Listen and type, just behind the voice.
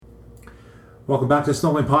Welcome back to the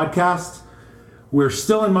Snowmobiler Podcast. We're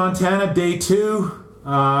still in Montana, day 2,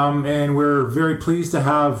 and we're very pleased to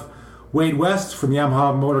have Wade West from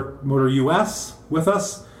Yamaha Motor US with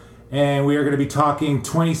us, and we are going to be talking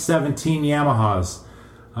 2017 Yamahas.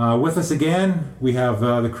 With us again, we have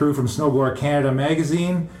the crew from Snowgoer Canada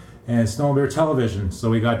magazine and Snowmobiler television. So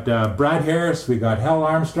we got Brad Harris, we got Hal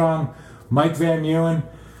Armstrong, Mike Van Meeuwen,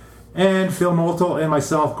 and Phil Moulton, and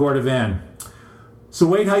myself, Gordon Van. So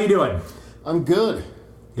Wade, how you doing? I'm good.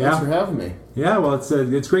 Thanks for having me. Yeah, well,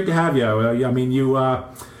 it's great to have you. I mean,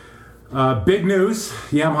 big news.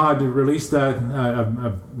 Yamaha released a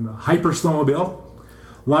hyper snowmobile.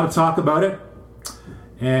 A lot of talk about it,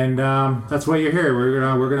 and that's why you're here.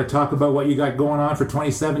 We're gonna talk about what you got going on for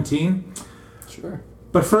 2017. Sure.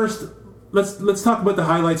 But first, let's talk about the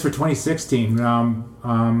highlights for 2016.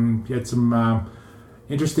 You had some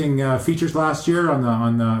interesting features last year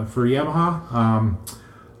for Yamaha.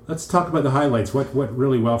 Let's talk about the highlights. What went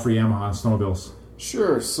really well for Yamaha snowmobiles?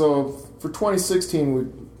 Sure. So for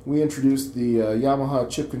 2016, we introduced the Yamaha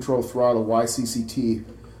chip control throttle YCCT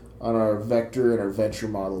on our Vector and our Venture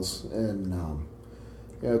models, and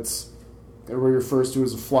it's everybody refers to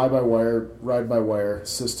as a fly-by-wire, ride-by-wire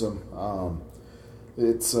system.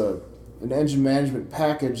 It's an engine management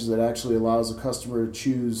package that actually allows a customer to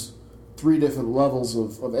choose 3 different levels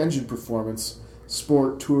of engine performance: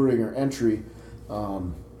 sport, touring, or entry.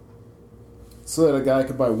 So that a guy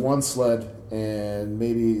could buy one sled, and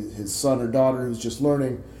maybe his son or daughter who's just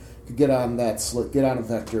learning could get on that sled, get on a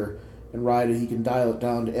Vector and ride it. He can dial it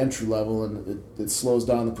down to entry level, and it slows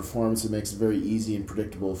down the performance. It makes it very easy and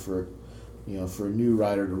predictable for a new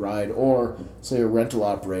rider to ride, or say a rental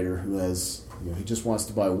operator who has he just wants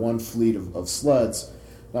to buy one fleet of sleds.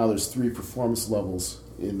 Now there's 3 performance levels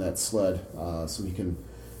in that sled, so he can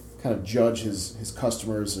kind of judge his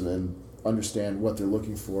customers and understand what they're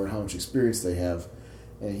looking for and how much experience they have,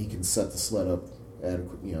 and he can set the sled up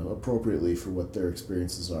appropriately for what their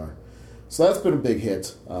experiences are. So that's been a big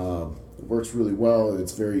hit. It works really well.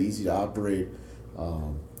 It's very easy to operate.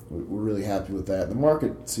 We're really happy with that. The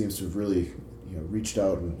market seems to have really reached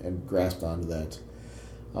out and grasped onto that.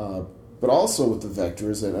 But also with the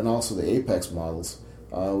Vectors and also the Apex models,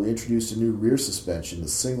 we introduced a new rear suspension, the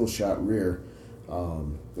single-shot rear.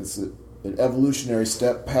 It's an evolutionary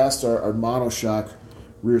step past our monoshock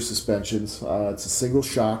rear suspensions. It's a single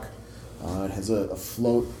shock. It has a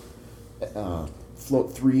float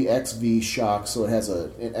 3 XV shock, so it has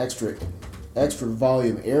an extra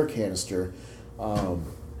volume air canister. And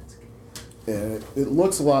it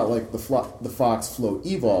looks a lot like the Fox Float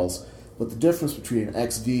Evols, but the difference between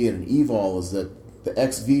an XV and an Evol is that the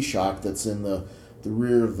XV shock that's in the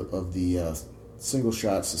rear of the single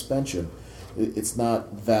shot suspension, it's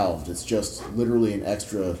not valved. It's just literally an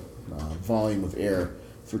extra volume of air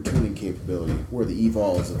for tuning capability, where the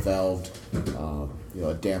Evol is a valved,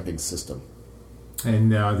 a damping system.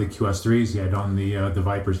 And the QS3s you had on the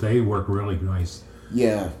Vipers, they work really nice.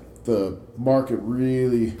 Yeah, the market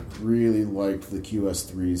really, really liked the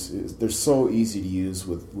QS3s. They're so easy to use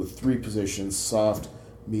with 3 positions: soft,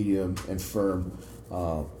 medium, and firm.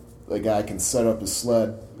 A guy can set up his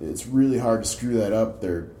sled. It's really hard to screw that up.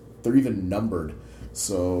 They're even numbered,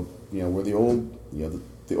 so where the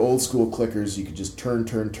old school clickers, you could just turn,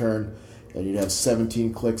 and you'd have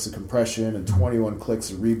 17 clicks of compression and 21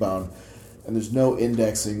 clicks of rebound, and there's no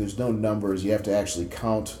indexing, there's no numbers. You have to actually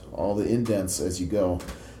count all the indents as you go.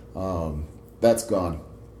 That's gone.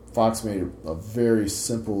 Fox made a very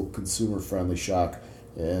simple, consumer-friendly shock,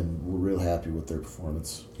 and we're real happy with their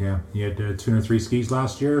performance. Yeah, you had Tuner 3 skis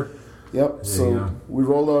last year. Yep, so we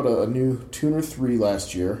rolled out a new Tuner 3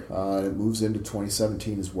 last year. It moves into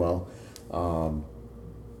 2017 as well.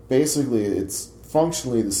 Basically, it's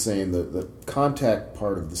functionally the same. The contact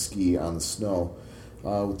part of the ski on the snow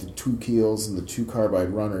with the 2 keels and the 2 carbide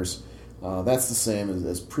runners, that's the same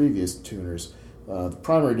as previous tuners. The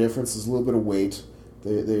primary difference is a little bit of weight.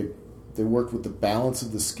 They worked with the balance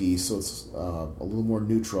of the ski, so it's a little more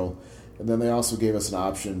neutral. And then they also gave us an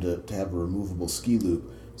option to have a removable ski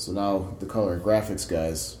loop. So now the color and graphics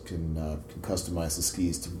guys can customize the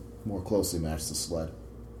skis to more closely match the sled.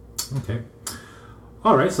 Okay.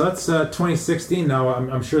 All right, so that's 2016. Now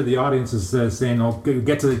I'm sure the audience is saying, "Oh,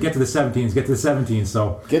 get to the 17s, get to the 17s."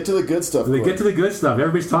 So get to the good stuff. Get to the good stuff.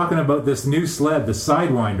 Everybody's talking about this new sled, the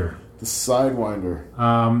Sidewinder. The Sidewinder.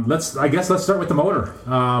 Let's start with the motor.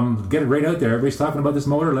 Get it right out there. Everybody's talking about this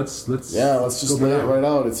motor. Let's just lay it right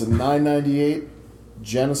out. It's a 998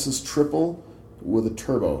 Genesis Triple with a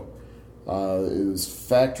turbo. It was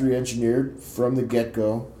factory engineered from the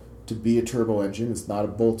get-go to be a turbo engine. It's not a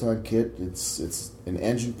bolt-on kit. It's an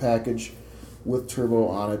engine package with turbo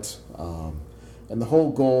on it. And the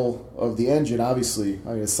whole goal of the engine, obviously, I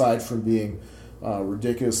mean, aside from being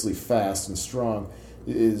ridiculously fast and strong,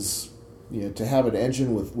 is to have an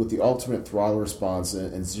engine with the ultimate throttle response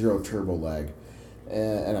and zero turbo lag.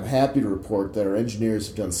 And I'm happy to report that our engineers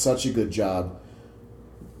have done such a good job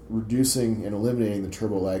reducing and eliminating the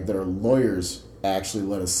turbo lag that our lawyers actually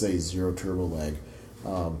let us say zero turbo lag.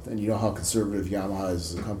 And you know how conservative Yamaha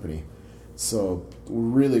is as a company. So we're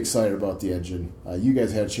really excited about the engine. You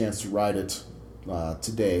guys had a chance to ride it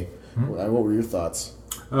today. What were your thoughts?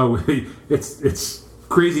 Oh, it's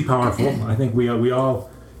crazy powerful. I think we all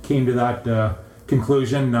came to that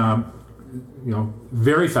conclusion.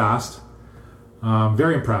 Very fast.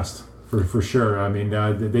 Very impressed for sure. I mean,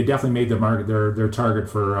 they definitely made the market their target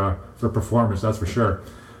for performance. That's for sure.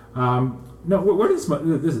 No, where does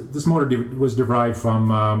this motor was derived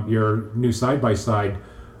from? Your new side by side.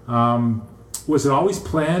 Was it always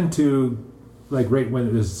planned to, like, right when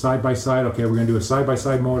it is side by side? Okay, we're going to do a side by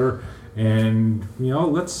side motor, and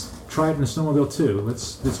let's try it in a snowmobile too.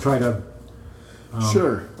 Let's try to.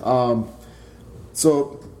 Sure.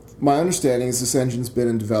 So my understanding is this engine's been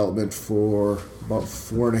in development for about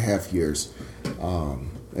 4.5 years.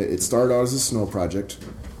 It started out as a snow project.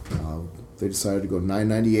 They decided to go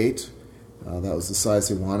 998. That was the size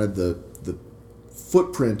they wanted. The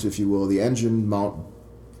footprint, if you will, the engine mount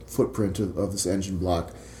footprint of this engine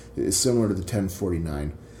block is similar to the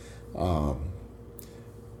 1049. But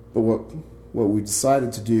what we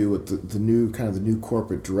decided to do with the new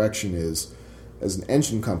corporate direction is, as an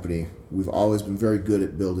engine company, we've always been very good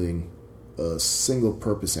at building a single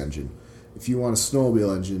purpose engine. If you want a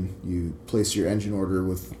snowmobile engine, you place your engine order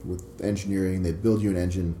with engineering. They build you an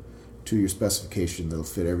engine to your specification that'll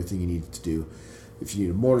fit everything you need it to do. If you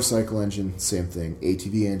need a motorcycle engine, same thing.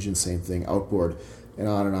 ATV engine, same thing. Outboard, and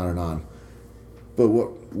on and on and on. But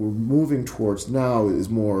what we're moving towards now is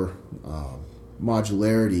more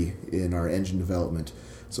modularity in our engine development.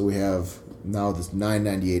 So we have now this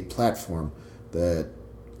 998 platform that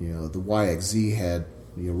the YXZ had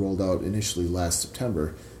rolled out initially last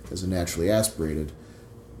September as a naturally aspirated,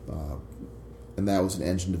 and that was an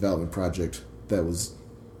engine development project that was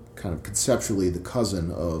kind of conceptually the cousin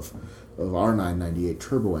of our 998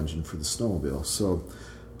 turbo engine for the snowmobile. So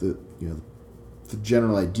the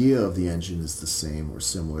general idea of the engine is the same or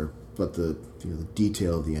similar, but the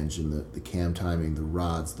detail of the engine, the cam timing, the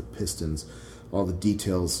rods, the pistons, all the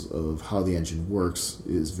details of how the engine works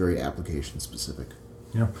is very application specific.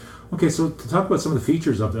 Yeah. Okay, so to talk about some of the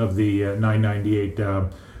features of the 998, the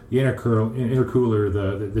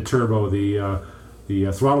intercooler, the turbo,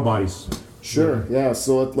 the throttle bodies. Sure. Yeah.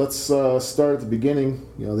 So let's start at the beginning.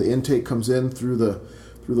 The intake comes in through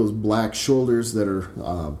those black shoulders that are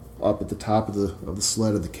up at the top of the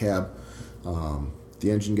sled of the cab.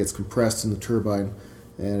 The engine gets compressed in the turbine,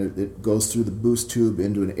 and it goes through the boost tube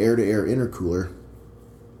into an air-to-air intercooler.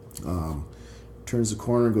 Turns the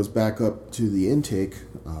corner and goes back up to the intake,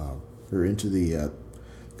 or into the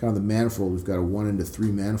kind of the manifold. We've got a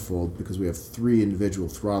 1-3 manifold because we have 3 individual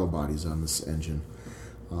throttle bodies on this engine.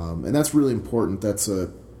 And that's really important. That's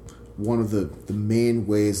one of the main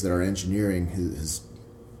ways that our engineering has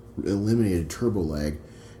eliminated turbo lag,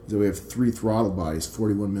 is that we have 3 throttle bodies,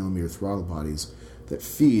 41 millimeter throttle bodies, that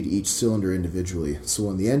feed each cylinder individually. So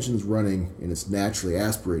when the engine's running in its naturally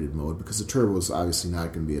aspirated mode, because the turbo is obviously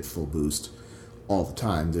not going to be at full boost all the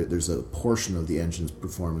time, there's a portion of the engine's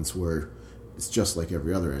performance where it's just like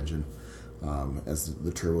every other engine, as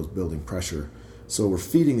the turbo is building pressure. So we're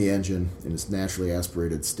feeding the engine in its naturally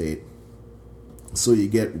aspirated state, so you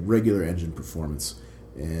get regular engine performance.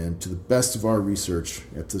 And to the best of our research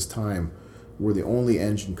at this time, we're the only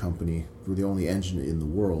engine company, we're the only engine in the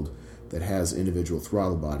world that has individual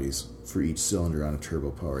throttle bodies for each cylinder on a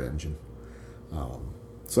turbo-powered engine.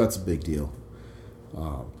 So that's a big deal.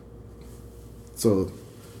 So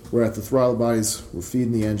we're at the throttle bodies, we're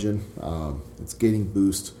feeding the engine, it's getting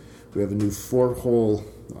boost. We have a new 4-hole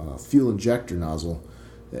fuel injector nozzle,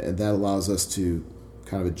 and that allows us to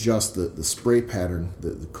kind of adjust the spray pattern,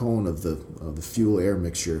 the cone of the fuel-air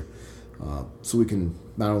mixture, so we can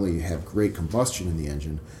not only have great combustion in the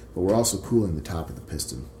engine, but we're also cooling the top of the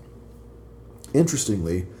piston.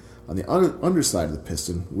 Interestingly, on the underside of the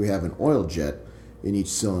piston, we have an oil jet in each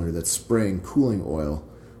cylinder that's spraying cooling oil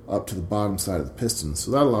up to the bottom side of the piston.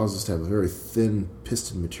 So that allows us to have a very thin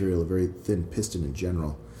piston material, a very thin piston in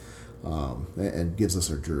general, and gives us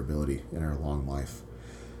our durability and our long life.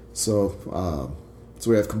 So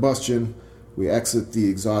we have combustion, we exit the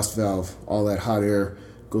exhaust valve, all that hot air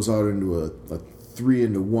goes out into a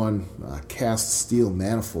 3-in-1 cast steel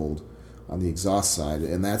manifold on the exhaust side,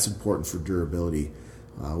 and that's important for durability.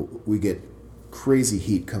 We get crazy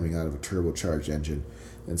heat coming out of a turbocharged engine.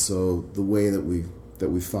 And so the best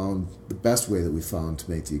way that we found to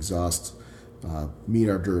make the exhaust meet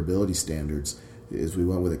our durability standards is we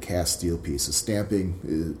went with a cast steel piece. The stamping,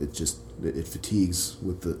 it fatigues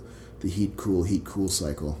with the heat cool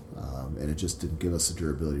cycle, and it just didn't give us the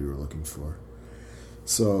durability we were looking for.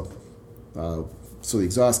 So the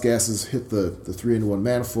exhaust gases hit the 3-in-1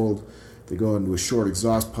 manifold. They go into a short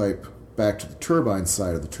exhaust pipe back to the turbine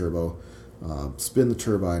side of the turbo, spin the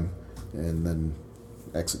turbine, and then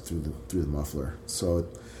exit through the muffler. So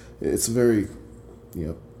it's a very,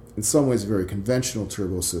 in some ways a very conventional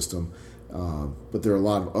turbo system, but there are a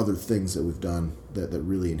lot of other things that we've done that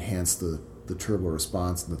really enhance the turbo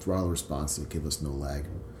response and the throttle response that give us no lag.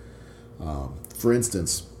 For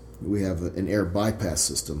instance, we have an air bypass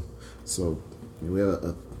system. So we have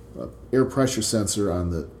a air pressure sensor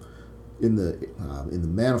in the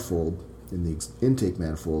manifold, in the intake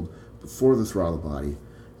manifold before the throttle body,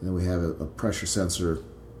 and then we have a pressure sensor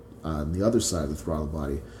on the other side of the throttle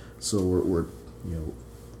body. So we're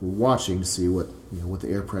watching to see what the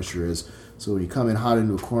air pressure is. So when you come in hot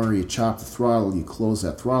into a corner, you chop the throttle, you close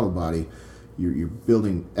that throttle body, you're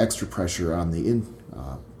building extra pressure on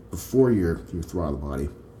before your throttle body,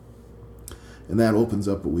 and that opens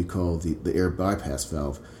up what we call the air bypass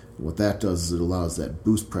valve. And what that does is it allows that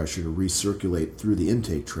boost pressure to recirculate through the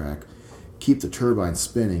intake track, keep the turbine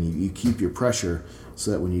spinning. You keep your pressure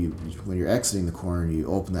so that when you're exiting the corner and you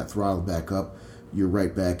open that throttle back up, you're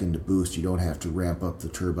right back into boost. You don't have to ramp up the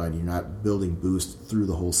turbine. You're not building boost through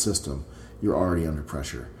the whole system. You're already under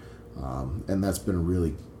pressure, and that's been a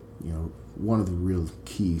really, one of the real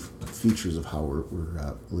key features of how we're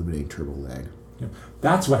eliminating turbo lag. Yeah.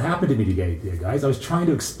 That's what happened to me today, guys. I was trying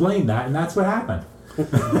to explain that, and that's what happened.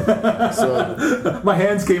 So my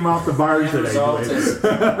hands came off the bars today.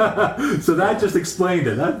 So that just explained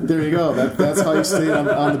it. There you go. That's how you stay on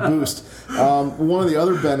the boost. One of the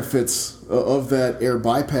other benefits of that air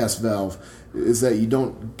bypass valve is that you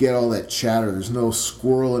don't get all that chatter. There's no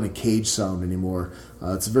squirrel in a cage sound anymore.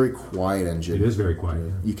 It's a very quiet engine. It is very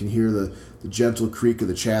quiet. You can hear the gentle creak of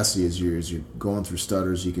the chassis as you're going through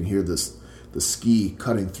stutters. You can hear the ski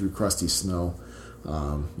cutting through crusty snow.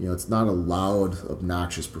 It's not a loud,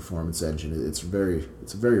 obnoxious performance engine. It's a very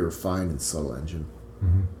refined and subtle engine.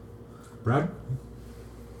 Mm-hmm. Brad?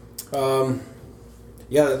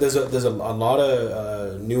 There's a lot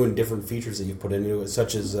of new and different features that you've put into it,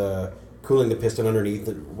 such as cooling the piston underneath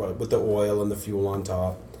with the oil and the fuel on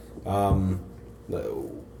top.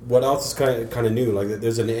 What else is kind of new? Like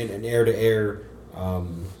there's an air-to-air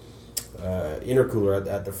intercooler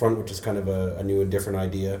at the front, which is kind of a new and different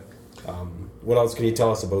idea. What else can you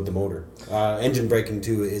tell us about the motor? Engine braking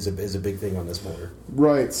too is a big thing on this motor.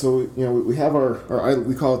 Right. So we have our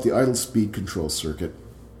we call it the idle speed control circuit,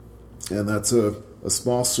 and that's a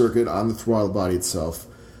small circuit on the throttle body itself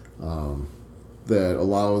that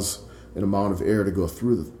allows an amount of air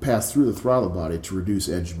to pass through the throttle body to reduce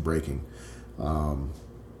engine braking.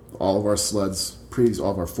 All of our sleds,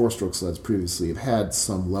 all of our four-stroke sleds previously have had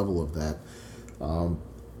some level of that.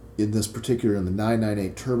 In the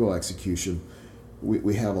 998 turbo execution,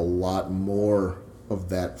 we have a lot more of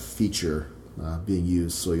that feature being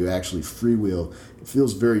used. So you actually freewheel. It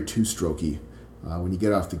feels very two-strokey. When you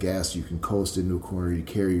get off the gas, you can coast into a corner. You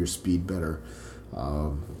carry your speed better.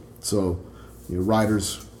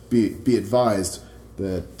 Riders, be advised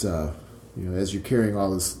that as you're carrying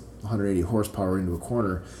all this 180 horsepower into a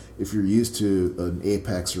corner, if you're used to an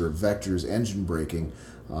Apex or a Vector's engine braking,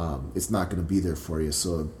 it's not going to be there for you.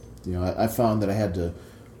 So, I found that I had to,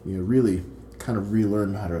 really kind of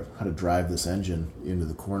relearn how to drive this engine into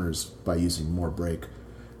the corners by using more brake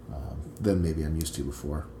than maybe I'm used to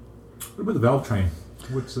before. What about the valve train?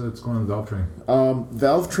 What's going on with the valve train?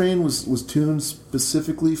 Valve train was tuned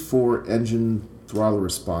specifically for engine throttle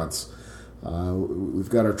response. We've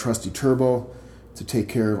got our trusty turbo to take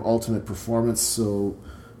care of ultimate performance. So,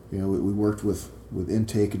 we worked with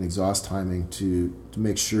intake and exhaust timing to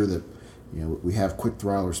make sure that we have quick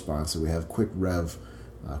throttle response, so we have quick rev,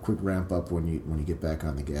 quick ramp up when you get back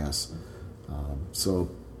on the gas. So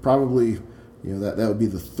probably that would be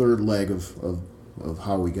the third leg of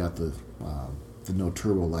how we got the no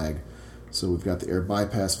turbo lag. So we've got the air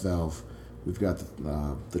bypass valve, we've got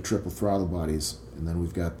the triple throttle bodies, and then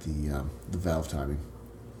we've got the valve timing.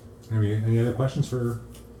 Any other questions for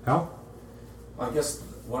Al? I guess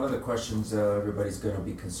one of the questions everybody's going to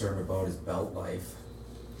be concerned about is belt life,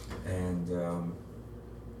 and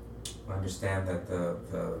I understand that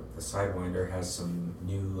the Sidewinder has some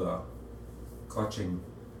new clutching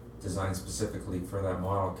designed specifically for that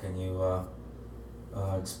model. Can you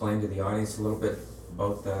explain to the audience a little bit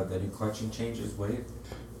about the new clutching changes, Wade?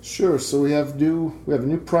 Sure. So we have a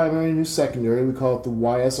new primary, new secondary. We call it the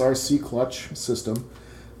YSRC clutch system.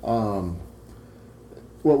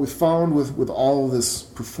 What we found with all of this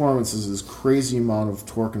performance is this crazy amount of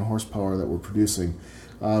torque and horsepower that we're producing.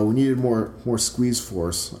 We needed more squeeze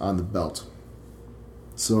force on the belt.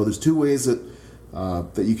 So there's two ways that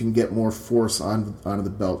you can get more force onto the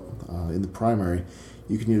belt in the primary.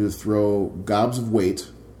 You can either throw gobs of weight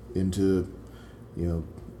into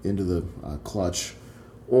the clutch,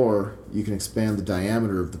 or you can expand the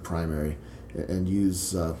diameter of the primary and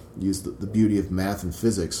use the beauty of math and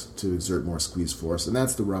physics to exert more squeeze force, and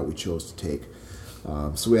that's the route we chose to take.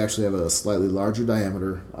 So we actually have a slightly larger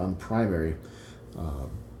diameter on the primary,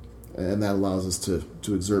 and that allows us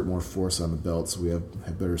to exert more force on the belt, so we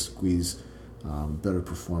have better squeeze, better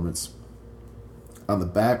performance. On the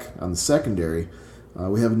back, on the secondary,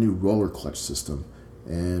 we have a new roller clutch system,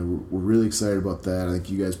 and we're really excited about that. I think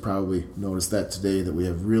you guys probably noticed that today, that we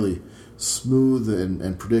have really smooth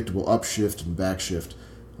and predictable upshift and backshift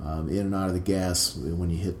in and out of the gas when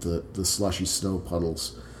you hit the slushy snow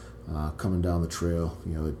puddles coming down the trail.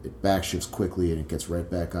 It backshifts quickly and it gets right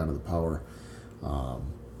back onto the power.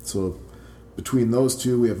 So between those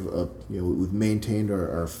two, we have we've maintained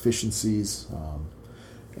our efficiencies,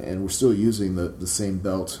 and we're still using the same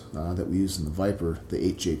belt that we used in the Viper, the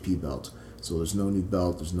 8JP belt. So there's no new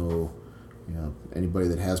belt. There's no anybody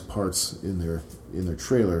that has parts in their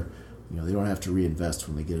trailer. They don't have to reinvest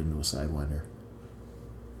when they get into a Sidewinder.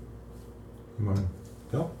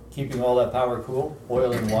 Bill? Keeping all that power cool,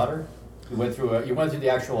 oil and water. You went through the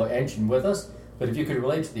actual engine with us, but if you could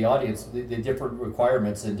relate to the audience, the different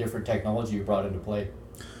requirements and different technology you brought into play.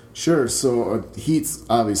 Sure. So heat's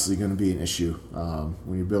obviously going to be an issue.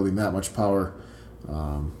 When you're building that much power,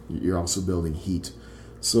 you're also building heat.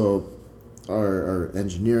 So our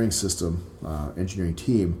engineering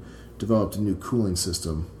team developed a new cooling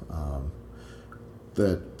system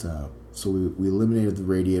so we eliminated the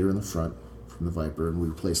radiator in the front from the Viper, and we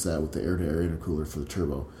replaced that with the air-to-air intercooler for the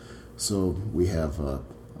turbo. So we have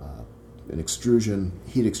an extrusion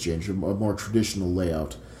heat exchanger, a more traditional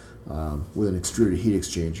layout, with an extruded heat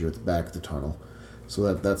exchanger at the back of the tunnel.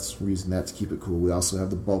 So that's the reason that, to keep it cool. We also have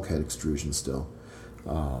the bulkhead extrusion still.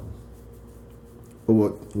 But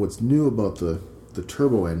what's new about the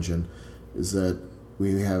turbo engine is that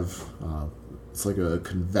we have it's like a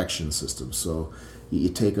convection system. So you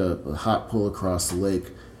take a hot pull across the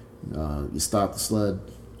lake, you stop the sled,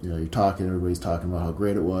 everybody's talking about how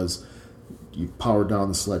great it was, you power down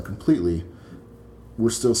the sled completely, we're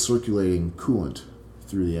still circulating coolant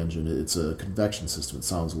through the engine. It's a convection system. It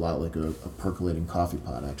sounds a lot like a percolating coffee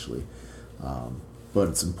pot, actually. But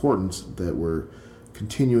it's important that we're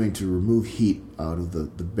continuing to remove heat out of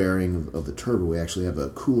the bearing of the turbo. We actually have a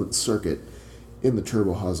coolant circuit in the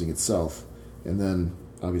turbo housing itself, and then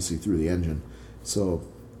obviously through the engine. So,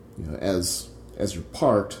 as you're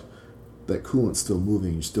parked, that coolant's still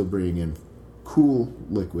moving. You're still bringing in cool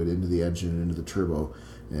liquid into the engine and into the turbo,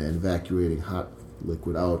 and evacuating hot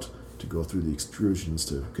liquid out to go through the extrusions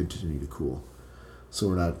to continue to cool. So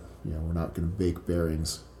we're not going to bake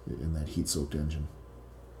bearings in that heat-soaked engine.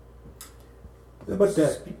 But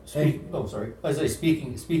sorry. As I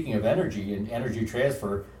speaking of energy and energy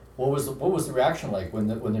transfer, what was the reaction like when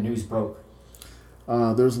the news broke?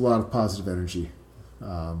 There's a lot of positive energy.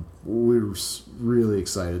 We were really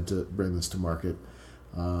excited to bring this to market.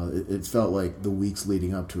 It felt like the weeks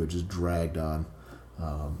leading up to it just dragged on.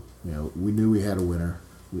 We knew we had a winner.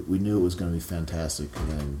 We knew it was going to be fantastic,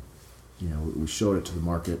 and we showed it to the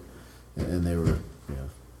market, and they were,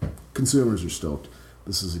 consumers are stoked.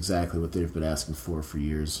 This is exactly what they've been asking for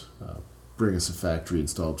years. Bring us a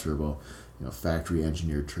factory-installed turbo,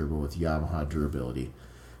 factory-engineered turbo with Yamaha durability,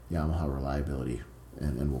 Yamaha reliability,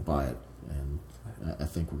 and we'll buy it. And I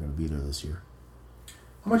think we're going to be there this year.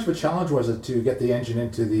 How much of a challenge was it to get the engine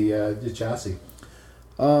into the chassis?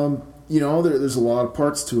 There's a lot of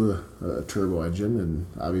parts to a turbo engine, and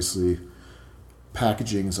obviously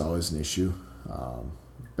packaging is always an issue.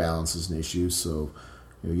 Balance is an issue. So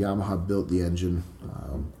Yamaha built the engine,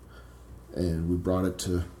 and we brought it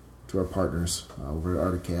to our partners over at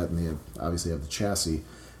Articat, and they obviously have the chassis.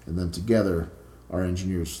 And then together, our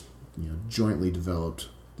engineers jointly developed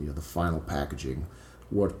the final packaging.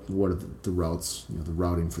 What are the routes, the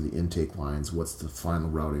routing for the intake lines, what's the final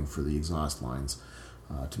routing for the exhaust lines,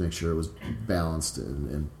 to make sure it was balanced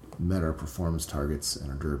and met our performance targets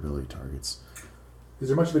and our durability targets. Is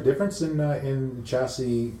there much of a difference in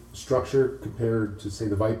chassis structure compared to, say,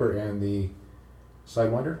 the Viper and the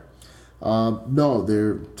Sidewinder? No,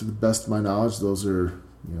 they're, to the best of my knowledge, those are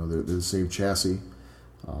they're the same chassis.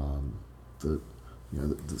 The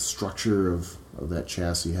the structure of that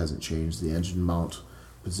chassis hasn't changed. The engine mount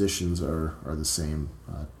positions are the same,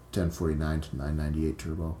 1049 to 998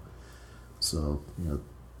 turbo. So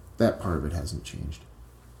that part of it hasn't changed.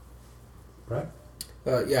 Right.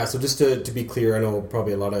 Yeah, so just to be clear, I know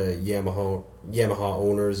probably a lot of Yamaha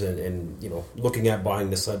owners and looking at buying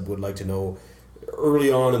this sled would like to know,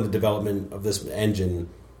 early on in the development of this engine,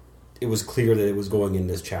 it was clear that it was going in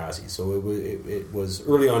this chassis. So it was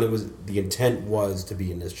early on. The intent was to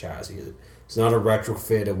be in this chassis. It's not a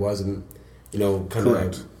retrofit. It wasn't kind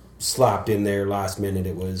of slapped in there last minute.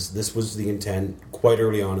 This was the intent quite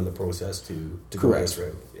early on in the process to go this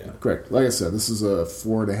route. Yeah, correct. Like I said, this is a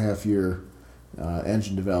 4.5 year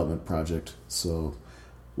engine development project. So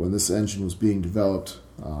when this engine was being developed,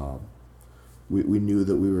 we knew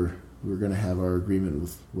that we were going to have our agreement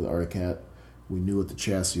with Articat. We knew what the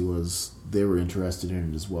chassis was. They were interested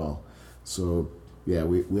in it as well. So yeah,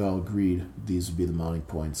 we all agreed these would be the mounting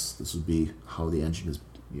points. This would be how the engine is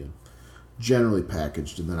generally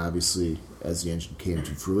packaged. And then obviously, as the engine came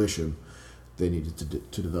to fruition, they needed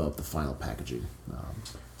to develop the final packaging.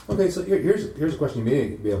 Okay, so here's a question you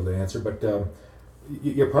may be able to answer, but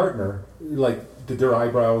your partner, did their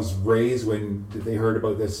eyebrows raise when they heard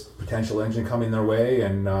about this potential engine coming their way?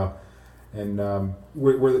 And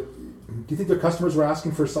do you think their customers were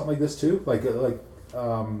asking for something like this too, like a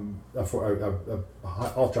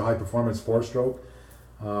ultra high performance 4-stroke?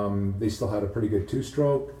 They still had a pretty good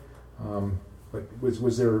 2-stroke, but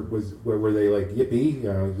were they like, yippee?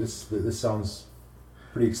 This sounds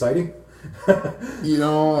pretty exciting.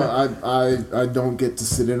 I don't get to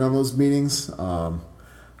sit in on those meetings,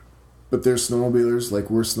 but they're snowmobilers like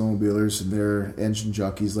we're snowmobilers, and they're engine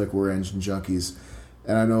junkies like we're engine junkies.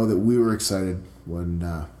 And I know that we were excited when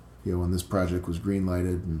this project was green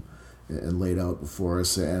lighted and laid out before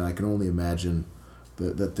us, and I can only imagine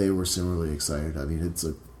that they were similarly excited. I mean, it's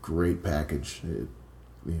a great package.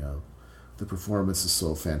 The performance is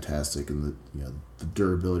so fantastic, and the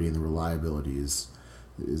durability and the reliability is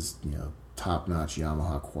top-notch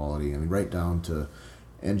Yamaha quality. I mean, right down to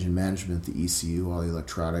engine management, the ECU, all the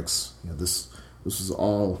electronics. This was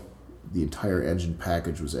all, the entire engine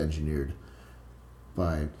package was engineered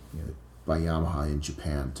by Yamaha in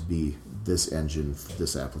Japan to be this engine for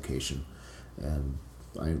this application. And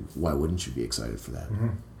why wouldn't you be excited for that? Mm-hmm,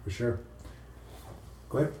 for sure.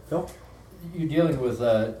 Go ahead, Phil. You're dealing with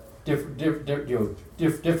different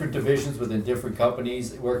divisions within different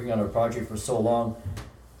companies, working on a project for so long.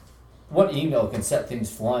 One email can set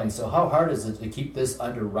things flying. So how hard is it to keep this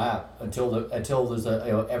under wrap until there's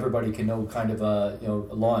everybody can know kind of a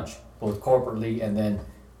launch, both corporately and then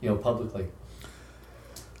publicly?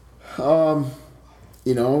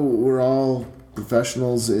 We're all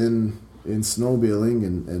professionals in snowmobiling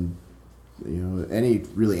and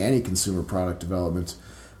any consumer product development.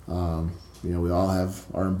 We all have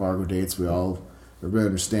our embargo dates. Everybody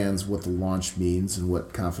understands what the launch means and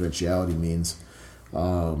what confidentiality means.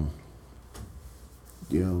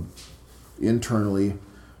 Internally,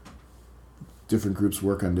 different groups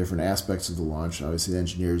work on different aspects of the launch. Obviously, the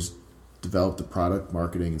engineers develop the product,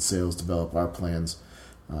 marketing and sales develop our plans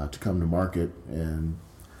to come to market, and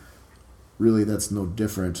really that's no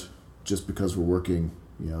different just because we're working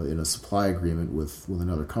in a supply agreement with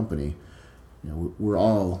another company. We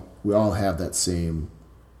all have that same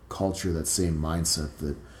culture, that same mindset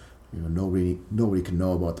that nobody can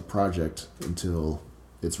know about the project until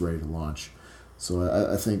it's ready to launch. So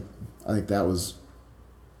I think that was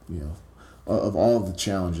of all of the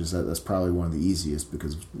challenges, that's probably one of the easiest,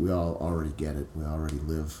 because we all already get it. We already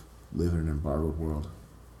live in an embargoed world.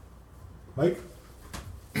 Mike?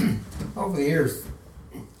 Over the years,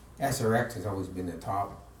 SRX has always been the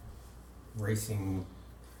top racing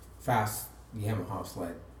fast Yamaha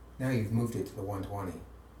sled. Now you've moved it to the 120.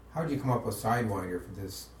 How did you come up with Sidewinder for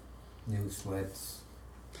this new sled's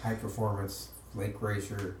high performance lake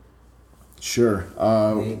racer? Sure.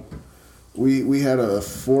 We had a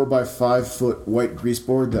 4x5 foot white grease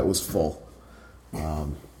board that was full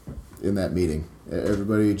in that meeting.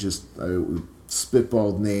 Everybody just we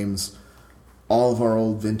spitballed names, all of our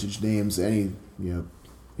old vintage names,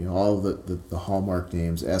 all of the hallmark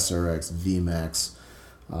names, SRX, VMAX,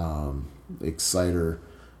 Exciter,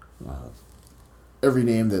 every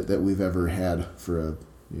name that we've ever had for a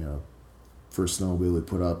snowmobile we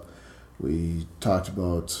put up. We talked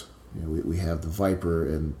about we have the Viper,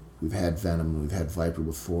 and we've had Venom, and we've had Viper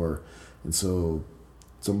before, and so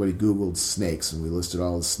somebody Googled snakes, and we listed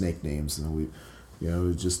all the snake names, and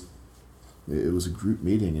it was a group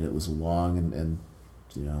meeting, and it was a long and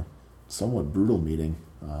somewhat brutal meeting,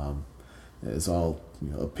 as all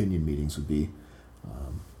opinion meetings would be.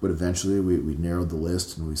 but eventually we narrowed the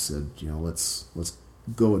list and we said, let's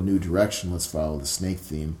go a new direction. Let's follow the snake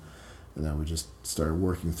theme. And then we just started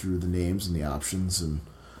working through the names and the options, and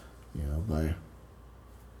by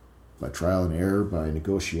trial and error, by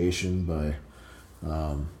negotiation, by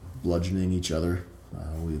bludgeoning each other,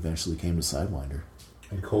 we eventually came to Sidewinder.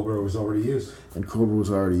 And Cobra was already used.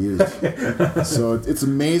 So it's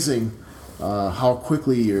amazing how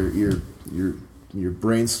quickly your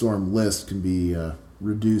brainstorm list can be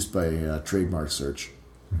reduced by trademark search.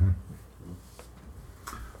 Mm-hmm.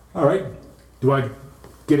 All right. Do I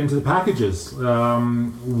get into the packages?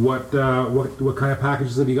 What kind of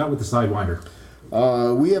packages have you got with the Sidewinder?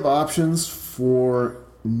 We have options for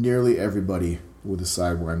nearly everybody with the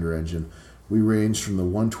Sidewinder engine. We range from the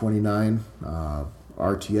 129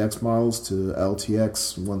 RTX models to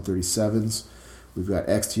LTX 137s. We've got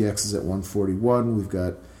XTXs at 141. We've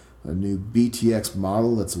got a new BTX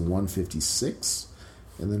model that's a 156.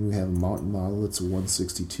 And then we have a mountain model that's a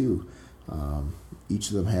 162. Each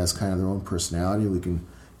of them has kind of their own personality. We can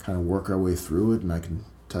kind of work our way through it, and I can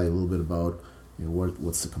tell you a little bit about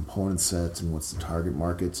what's the component set and what's the target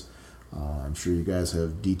market. I'm sure you guys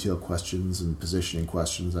have detailed questions and positioning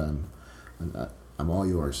questions. I'm all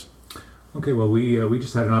yours. Okay, well, we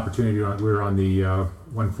just had an opportunity. We were on the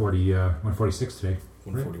 146 today.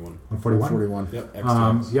 141. 141? Yep,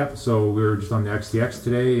 XTX. Yep, so we were just on the XTX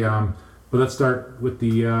today. But let's start with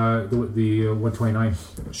the 129.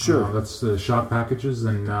 Sure. That's the shock packages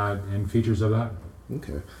and features of that.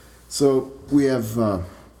 Okay. So we have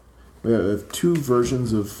two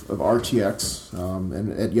versions of RTX.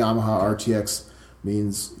 And at Yamaha, RTX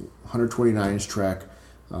means 129-inch track.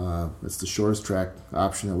 It's the shortest track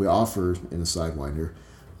option that we offer in a Sidewinder.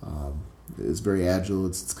 It's very agile.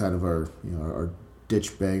 It's kind of our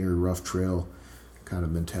ditch banger, rough trail kind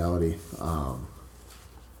of mentality.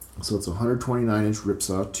 So it's a 129-inch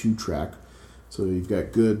ripsaw 2-track. So you've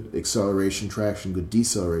got good acceleration traction, good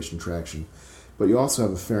deceleration traction, but you also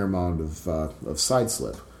have a fair amount of side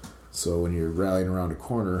slip. So when you're rallying around a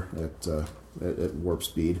corner at warp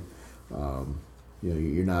speed,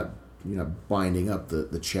 you're not binding up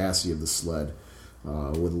the chassis of the sled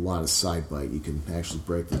with a lot of side bite. You can actually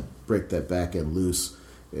break that back end loose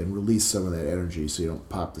and release some of that energy, so you don't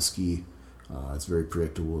pop the ski. It's very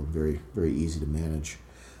predictable and very, very easy to manage.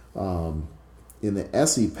 In the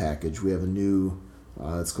SE package, we have a new,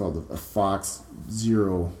 it's called a Fox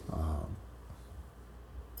Zero.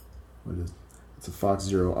 It's a Fox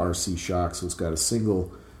Zero RC shock, so it's got a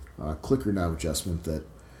single clicker knob adjustment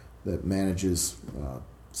that manages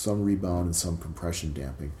some rebound and some compression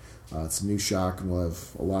damping. It's a new shock, and we'll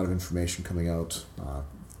have a lot of information coming out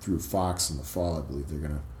through Fox in the fall. I believe they're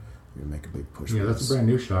gonna make a big push. Yeah, that's a brand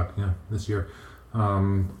new shock. Yeah, this year.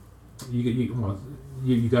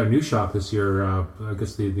 You got a new shock this year. I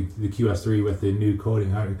guess the QS3 with the new coating.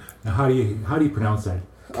 How do you pronounce that?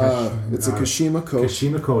 It's a Kashima coat.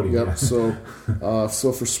 Kashima coating. Yep. Yeah.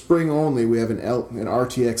 So for spring only, we have an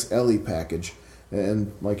RTX LE package,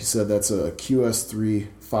 and like you said, that's a QS3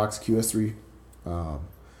 Fox QS3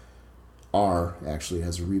 R. Actually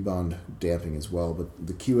has a rebound damping as well, but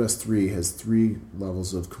the QS3 has 3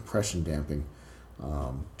 levels of compression damping,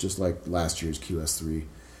 just like last year's QS3.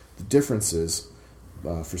 The difference is,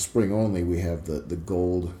 for spring only, we have the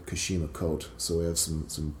gold Kashima coat, so we have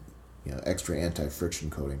some extra anti-friction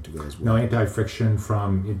coating to go as well. No anti-friction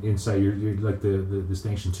from inside your like the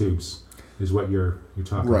stanchion tubes is what you're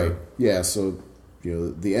talking about. Right. Yeah. So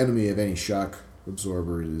the enemy of any shock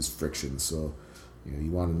absorber is friction. So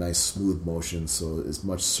you want a nice smooth motion. So as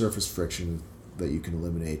much surface friction that you can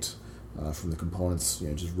eliminate from the components,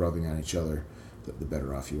 just rubbing on each other, the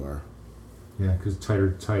better off you are. Yeah, because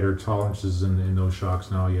tighter tolerances in those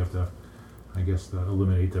shocks now, you have to, I guess,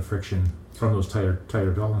 eliminate the friction from those tighter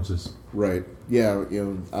tolerances. Right. Yeah.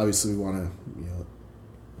 Obviously we want to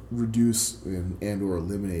reduce and or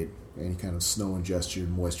eliminate any kind of snow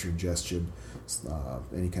ingestion, moisture ingestion,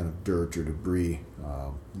 any kind of dirt or debris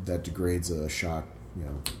that degrades a shock.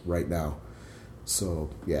 Right now. So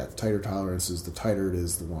yeah, tighter tolerances. The tighter it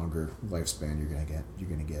is, the longer lifespan you're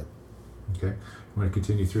gonna get. Okay. You want to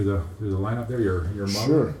continue through the lineup there? Your model?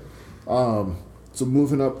 Sure. So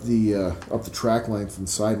moving up the track length and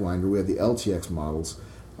Sidewinder, we have the LTX models.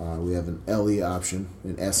 We have an LE option,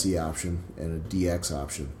 an SE option, and a DX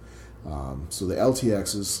option. So the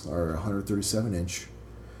LTXs are 137 inch.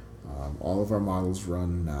 All of our models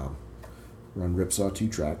run ripsaw 2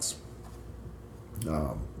 tracks.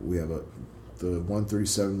 We have the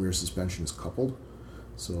 137 rear suspension is coupled,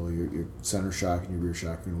 so your center shock and your rear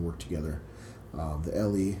shock are going to work together. The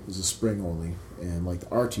LE is a spring only, and like the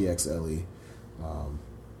RTX LE,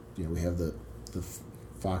 we have the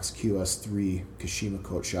Fox QS3 Kashima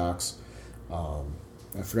coat shocks.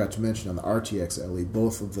 I forgot to mention on the RTX LE,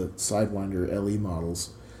 both of the Sidewinder LE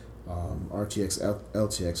models, RTX,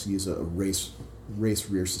 LTX, use a race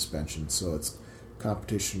rear suspension, so it's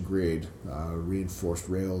competition grade reinforced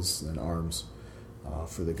rails and arms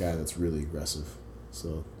for the guy that's really aggressive.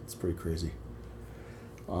 So it's pretty crazy.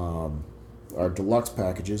 Our deluxe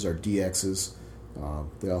packages, our DXs,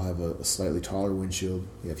 they all have a slightly taller windshield.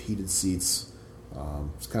 You have heated seats.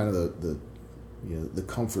 It's kind of the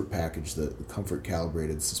comfort package, the comfort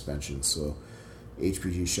calibrated suspension. So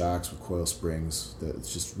HPG shocks with coil springs.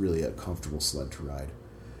 It's just really a comfortable sled to ride,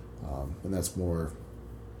 and that's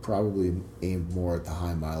probably aimed more at the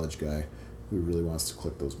high mileage guy who really wants to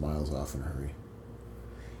click those miles off in a hurry.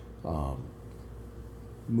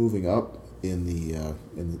 Moving up in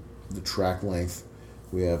the track length,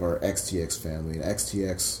 we have our XTX family, and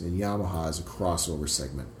XTX in Yamaha is a crossover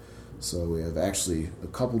segment. So we have actually a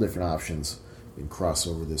couple different options in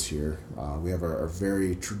crossover this year. We have our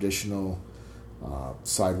very traditional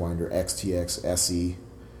Sidewinder XTX SE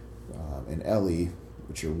and LE,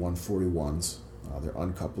 which are 141s. They're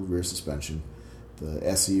uncoupled rear suspension. The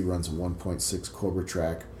SE runs a 1.6 Cobra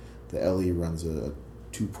track. The LE runs a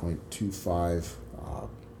 2.25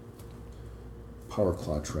 Power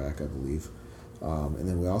Claw track, I believe. And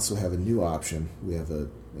then we also have a new option. We have an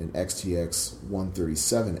XTX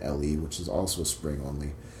 137 LE, which is also spring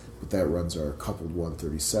only, but that runs our coupled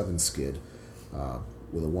 137 skid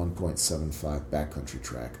with a 1.75 backcountry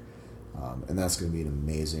track. And that's going to be an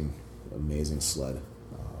amazing sled.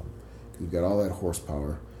 You've got all that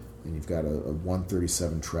horsepower, and you've got a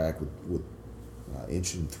 137 track with 1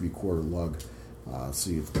 3/4 lug, so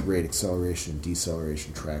you have great acceleration and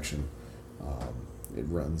deceleration traction. It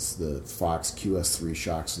runs the Fox QS3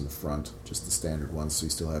 shocks in the front, just the standard ones, so you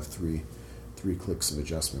still have three clicks of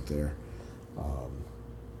adjustment there.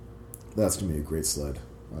 That's going to be a great sled.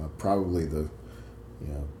 Probably it'll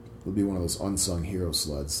be one of those unsung hero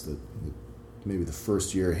sleds that maybe the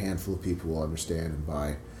first year a handful of people will understand and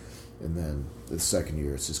buy, and then the second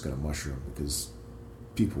year it's just going to mushroom because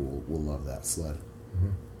people will love that sled.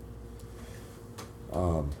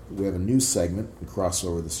 Mm-hmm. We have a new segment in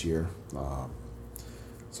crossover this year.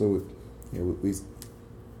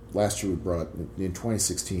 Last year in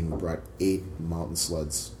 2016 we brought 8 mountain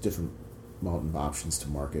sleds, different mountain options to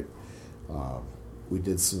market. We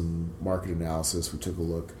did some market analysis. We took a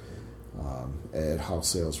look at how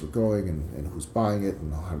sales were going and who's buying it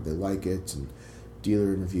and how they like it, and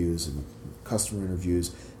dealer interviews and customer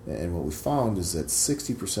interviews. And what we found is that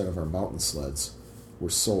 60% of our mountain sleds were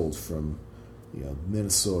sold from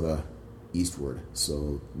Minnesota eastward,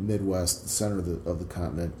 so Midwest, the center of the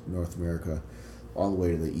continent, North America, all the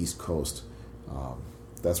way to the East Coast.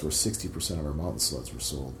 That's where 60% of our mountain sleds were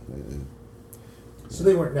sold. So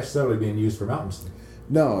they weren't necessarily being used for mountains?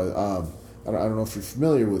 No, I don't know if you're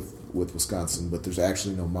familiar with Wisconsin, but there's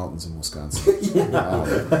actually no mountains in Wisconsin.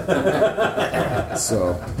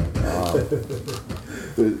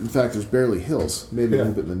 In fact, there's barely hills, maybe a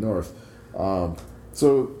little bit in the north.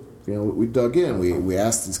 We dug in. We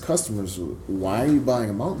asked these customers, why are you buying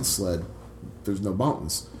a mountain sled? There's no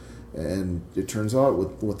mountains. And it turns out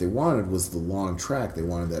what they wanted was the long track. They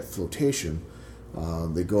wanted that flotation.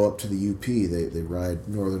 They go up to the UP. They ride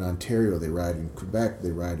Northern Ontario. They ride in Quebec.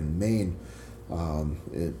 They ride in Maine.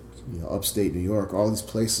 Upstate New York. All these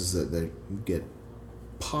places that they get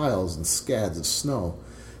piles and scads of snow.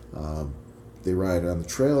 They ride on the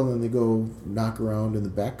trail, and then they go knock around in the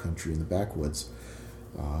backcountry, in the backwoods.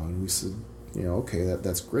 And we said, okay,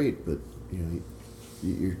 that's great, but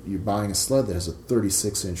you're buying a sled that has a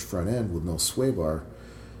 36-inch front end with no sway bar,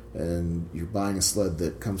 and you're buying a sled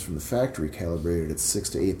that comes from the factory calibrated at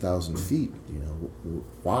 6,000 to 8,000 feet.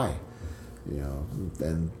 Why?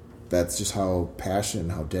 And that's just how passionate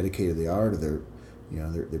and how dedicated they are to their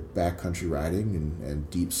backcountry riding and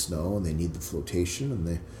deep snow, and they need the flotation,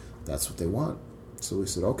 and that's what they want. So we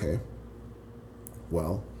said, okay,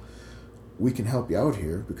 well, we can help you out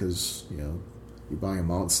here because you're buying a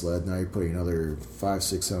mountain sled. Now you're putting another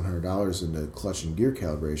 $500, $600 into clutch and gear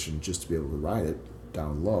calibration just to be able to ride it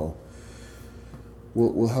down low.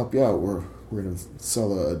 We'll help you out. We're going to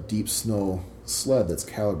sell a deep snow sled that's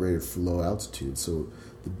calibrated for low altitude. So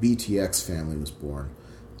the BTX family was born,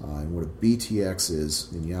 and what a BTX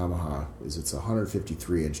is in Yamaha is it's a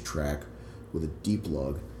 153-inch track with a deep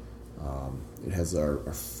lug. It has our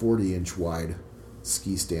 40-inch wide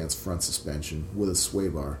ski stance front suspension with a sway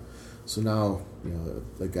bar. So now,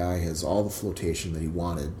 the guy has all the flotation that he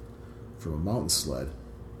wanted from a mountain sled,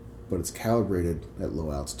 but it's calibrated at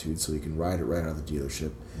low altitude, so he can ride it right out of the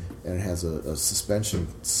dealership. and it has a suspension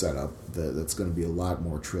setup that's going to be a lot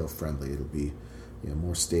more trail friendly. It'll be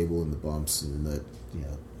more stable in the bumps and the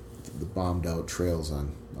bombed out trails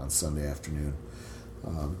on Sunday afternoon.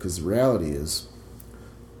 Because the reality is,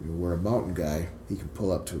 where a mountain guy, he can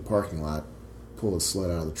pull up to a parking lot, pull his sled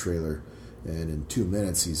out of the trailer, and in 2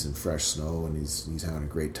 minutes he's in fresh snow and he's having a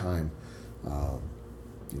great time. A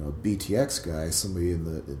BTX guy, somebody in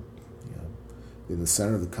the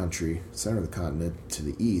center of the country, center of the continent to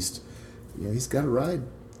the east, he's got to ride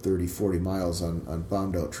 30, 40 miles on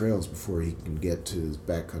bombed out trails before he can get to his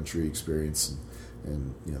backcountry experience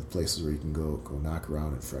and the places where he can go knock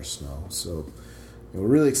around in fresh snow. So we're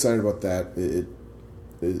really excited about that.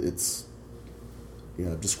 It's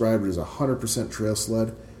described as a 100% trail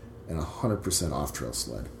sled and a 100% off-trail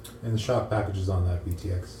sled. And the shock packages on that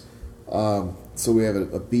BTX? So we have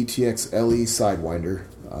a BTX LE Sidewinder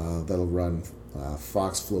that'll run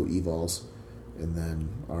Fox Flow Evols, and then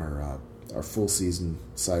our full season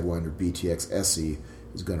Sidewinder BTX SE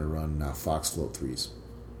is going to run Fox Float 3s.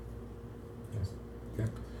 Yes. Okay.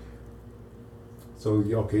 So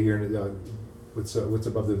you're in what's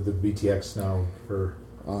above the BTX now for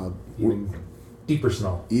even deeper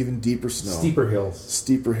snow? Even deeper snow. Steeper hills.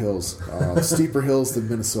 Steeper hills. Steeper hills than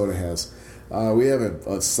Minnesota has. We have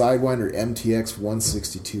a Sidewinder MTX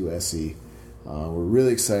 162 SE. We're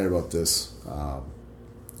really excited about this.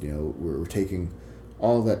 We're taking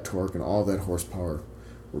all of that torque and all of that horsepower.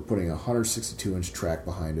 We're putting a 162-inch track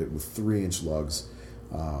behind it with 3-inch lugs.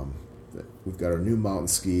 We've got our new mountain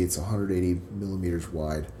ski. It's 180 millimeters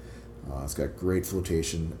wide. It's got great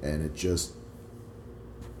flotation, and it just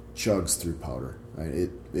chugs through powder.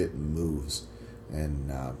 It moves,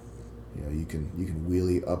 and you can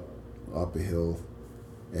wheelie up a hill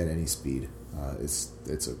at any speed.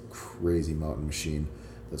 It's a crazy mountain machine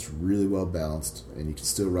that's really well balanced, and you can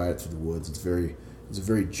still ride it through the woods. It's a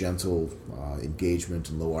very gentle engagement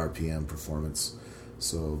and low RPM performance.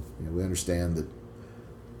 So we understand that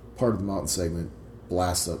part of the mountain segment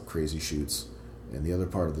blasts up crazy chutes, and the other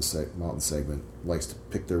part of the mountain segment likes to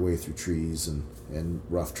pick their way through trees and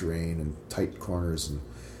rough terrain and tight corners and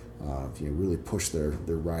really push their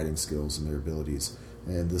riding skills and their abilities.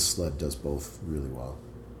 And this sled does both really well.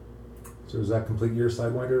 So does that complete your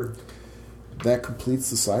Sidewinder? That completes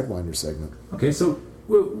the Sidewinder segment. Okay, so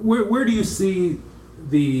where do you see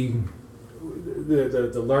the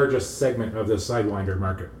largest segment of the Sidewinder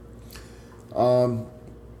market?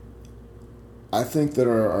 I think that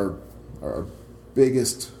our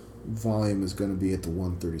biggest volume is going to be at the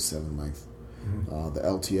 137 length. Mm-hmm. The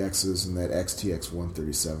LTXs and that XTX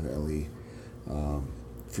 137 LE.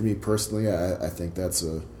 For me personally, I think that's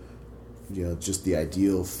just the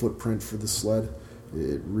ideal footprint for the sled.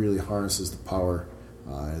 It really harnesses the power.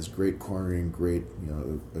 It has great cornering, great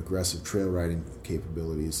aggressive trail riding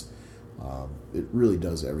capabilities. It really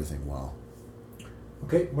does everything well.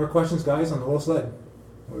 Okay, more questions, guys, on the whole sled.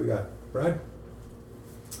 What do we got, Brad?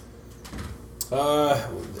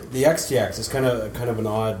 The XTX is kind of an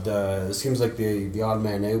odd. It seems like the odd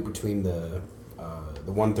man out between the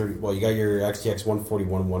 130. Well, you got your XTX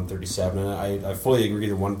 141, 137, and I fully agree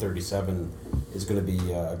the 137 is going to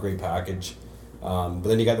be a great package. But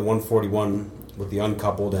then you got the 141 with the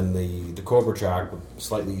uncoupled and the Cobra track with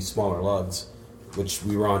slightly smaller lugs, which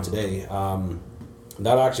we were on today.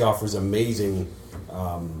 That actually offers amazing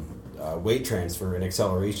weight transfer and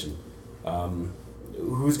acceleration.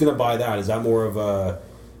 Who's going to buy that? Is that more of a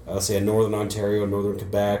Northern Ontario, Northern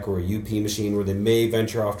Quebec, or a UP machine where they may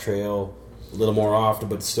venture off trail a little more often,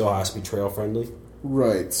 but still has to be trail friendly?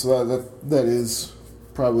 Right. So that is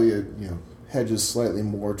probably hedges slightly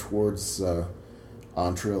more towards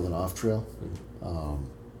on trail than off trail.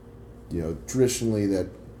 Traditionally that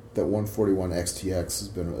 141 XTX has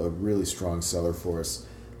been a really strong seller for us.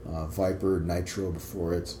 Viper, Nitro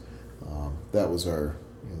before it. That was our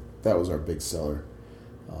big seller.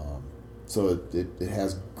 So it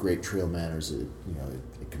has great trail manners. It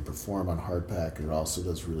can perform on hardpack, and it also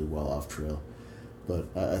does really well off trail. But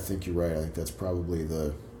I think you're right. I think that's probably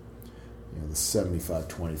the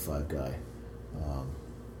 75-25 guy,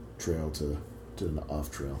 trail to an off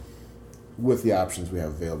trail, with the options we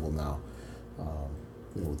have available now.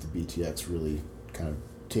 With the BTX really kind of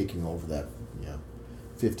taking over that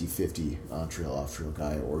 50-50 on trail off trail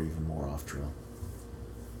guy, or even more off trail.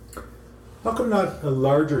 How come not a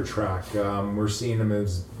larger track? We're seeing them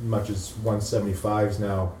as much as 175s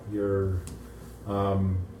now. You're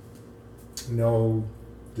no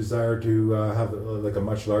desire to have like a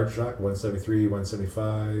much larger track, 173,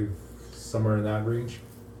 175, somewhere in that range?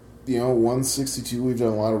 162, we've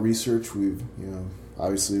done a lot of research. We've,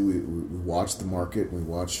 obviously we watch the market, we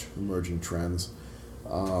watch emerging trends.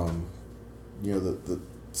 The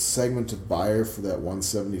segment of buyer for that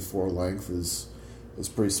 174 length is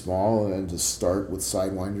pretty small, and to start with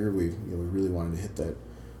Sidewinder, we really wanted to hit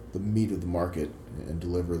the meat of the market and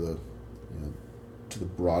deliver to the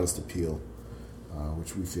broadest appeal,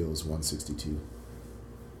 which we feel is 162.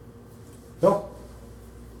 Bill?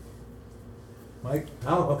 Mike?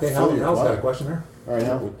 Hal? Okay, Hal's got a question there. All right,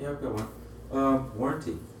 Hal. Yeah, I've got one.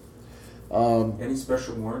 Warranty. Any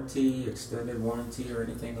special warranty, extended warranty, or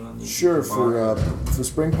anything on these? Sure. For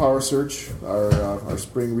Spring Power Search, our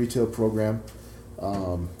spring retail program,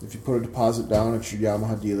 if you put a deposit down at your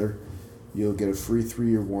Yamaha dealer, you'll get a free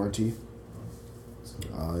 3-year warranty.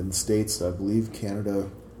 In the States, I believe Canada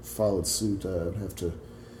followed suit. I'd have to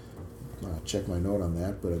check my note on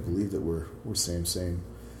that, but I believe that we're same.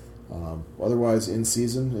 Otherwise, in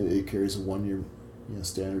season, it carries a 1-year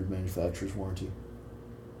standard manufacturer's warranty.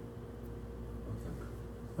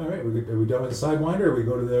 All right, are we done with the Sidewinder, or we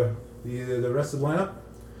go to the rest of the lineup?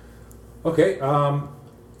 Okay,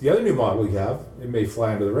 the other new model we have, it may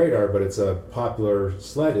fly under the radar, but it's a popular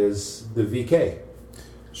sled, is the VK.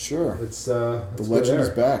 Sure. The legend is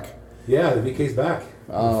back. Yeah, the VK's back.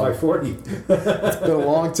 540. It's been a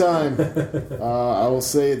long time. I will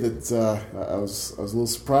say that I was a little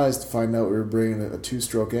surprised to find out we were bringing a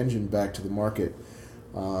 2-stroke engine back to the market,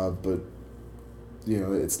 but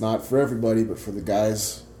it's not for everybody. But for the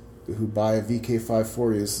guys who buy a VK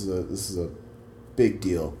 540, this is a big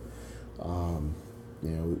deal.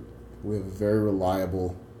 We have a very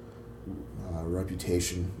reliable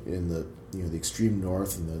reputation in the the extreme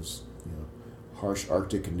north and those harsh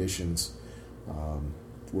Arctic conditions,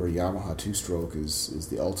 where Yamaha 2-stroke is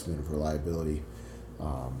the ultimate of reliability.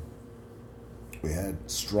 We had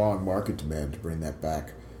strong market demand to bring that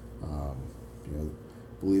back.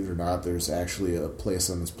 Believe it or not, there's actually a place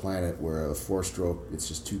on this planet where a 4-stroke, it's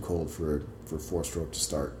just too cold for a 4-stroke to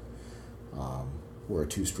start. Where a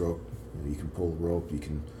 2-stroke, you can pull the rope, you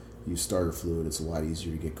can use starter fluid, it's a lot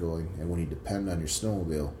easier to get going. And when you depend on your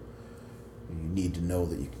snowmobile, you need to know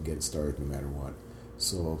that you can get it started no matter what.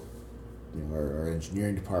 So, our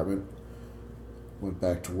engineering department went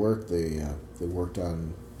back to work. They worked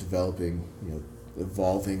on developing,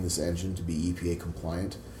 evolving this engine to be EPA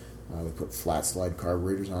compliant. We put flat slide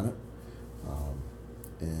carburetors on it,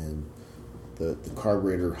 and the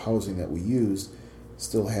carburetor housing that we used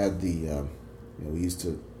still had the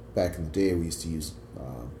back in the day we used to use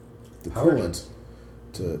the coolant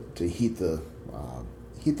to heat the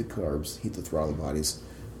carbs, heat the throttle bodies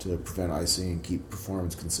to prevent icing and keep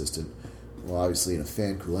performance consistent. Well, obviously in a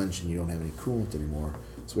fan cool engine you don't have any coolant anymore,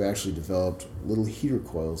 so we actually developed little heater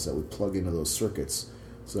coils that would plug into those circuits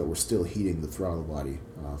so that we're still heating the throttle body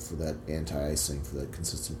for that anti-icing, for that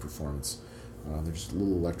consistent performance. They're just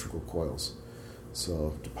little electrical coils.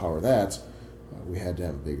 So to power that, we had to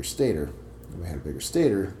have a bigger stator. When we had a bigger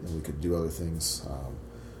stator, then we could do other things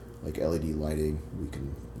like LED lighting. We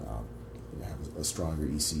can have a stronger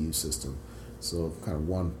ECU system. So kind of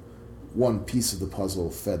one piece of the puzzle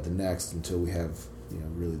fed the next until we have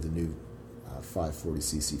really the new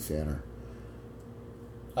 540cc fanner.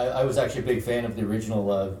 I was actually a big fan of the original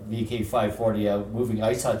VK 540 moving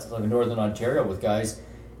ice huts in northern Ontario with guys,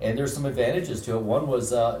 and there's some advantages to it. One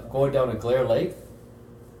was going down a Glare Lake,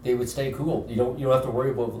 they would stay cool. You don't have to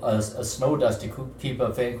worry about a snow dust to keep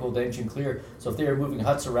a fan cooled engine clear. So if they were moving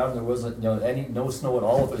huts around and there wasn't no snow at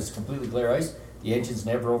all, if it was completely Glare ice, the engine's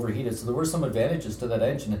never overheated. So there were some advantages to that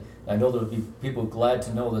engine. I know there would be people glad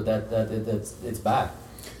to know that it's back.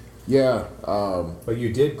 Yeah, but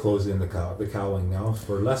you did close in the cowling now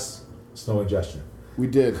for less snow ingestion. We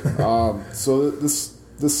did. So this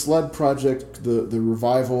sled project, the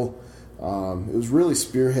revival, it was really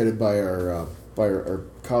spearheaded by our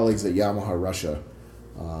colleagues at Yamaha Russia,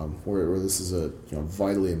 where this is a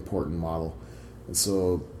vitally important model. And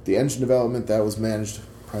so the engine development that was managed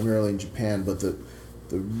primarily in Japan, but the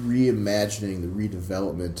reimagining, the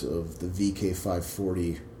redevelopment of the VK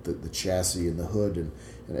 540, the chassis and the hood and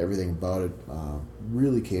everything about it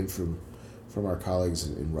really came from our colleagues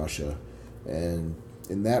in Russia. And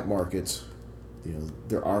in that market,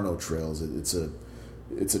 there are no trails. It's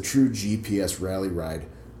a true GPS rally ride.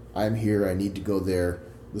 I'm here, I need to go there,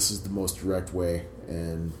 this is the most direct way,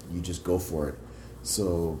 and you just go for it.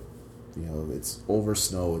 So, it's over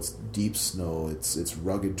snow, it's deep snow, it's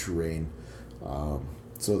rugged terrain.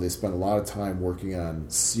 So they spent a lot of time working on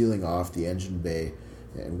sealing off the engine bay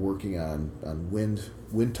and working on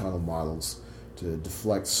wind tunnel models to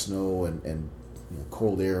deflect snow and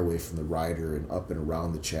cold air away from the rider and up and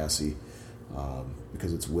around the chassis,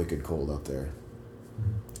 because it's wicked cold out there,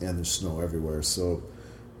 and there's snow everywhere. So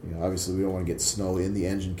obviously we don't want to get snow in the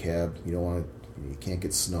engine cab. You don't want You can't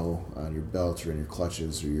get snow on your belt or in your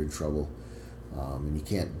clutches, or you're in trouble. And you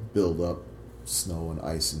can't build up snow and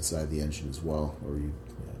ice inside the engine as well, or you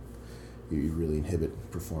really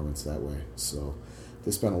inhibit performance that way. So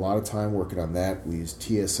they spent a lot of time working on that. We use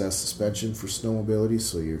TSS suspension for snow mobility,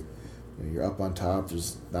 so you're up on top.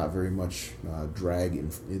 There's not very much drag in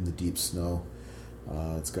the deep snow.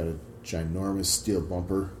 It's got a ginormous steel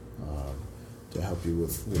bumper to help you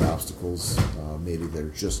with obstacles. Maybe they're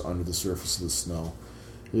just under the surface of the snow.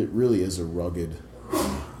 It really is a rugged,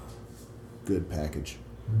 good package.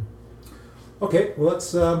 Okay, well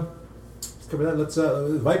let's cover that. Let's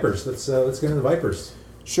Vipers. Let's get into the Vipers.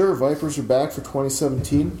 Sure, Vipers are back for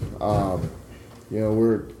 2017.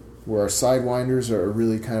 Where our Sidewinders are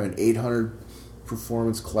really kind of an 800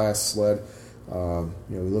 performance class sled.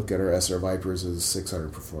 We look at our SR Vipers as a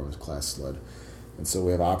 600 performance class sled, and so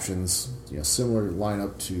we have options. Similar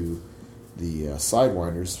lineup to the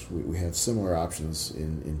Sidewinders. We have similar options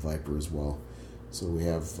in Viper as well. So we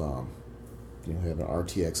have we have an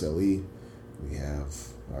RTX LE. We have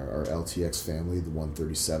our LTX family, the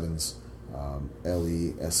 137s,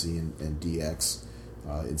 LE, SE, and DX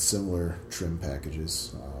in similar trim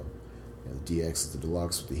packages. The DX is the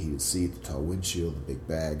deluxe with the heated seat, the tall windshield, the big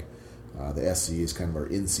bag. The SE is kind of our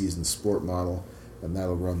in-season sport model, and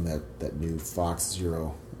that'll run that new Fox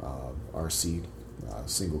Zero RC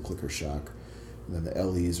single clicker shock. And then the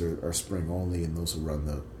LEs are spring only, and those will run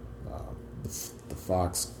the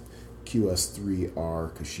Fox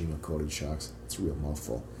QS3R Kashima coated shocks. It's a real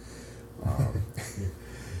mouthful.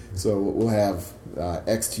 So we'll have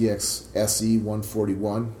XTX SE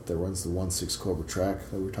 141 that runs the 1.6 Cobra track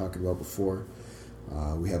that we were talking about before.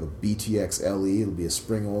 We have a BTX LE. It'll be a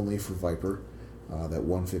spring only for Viper, that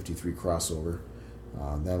 153 crossover.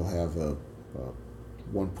 That'll have a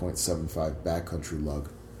 1.75 backcountry lug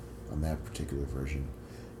on that particular version.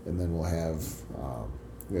 And then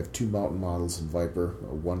we have two mountain models in Viper,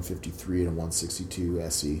 a 153 and a 162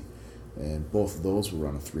 SE. And both of those will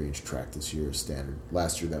run a 3-inch track this year as standard.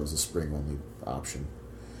 Last year that was a spring-only option.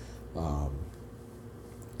 And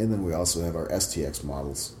then we also have our STX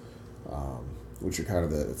models, which are kind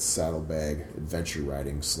of the saddlebag adventure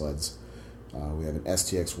riding sleds. We have an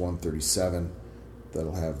STX 137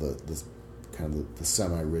 that'll have the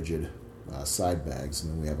semi-rigid side bags,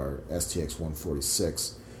 and then we have our STX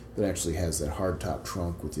 146 that actually has that hardtop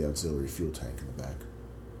trunk with the auxiliary fuel tank in the back.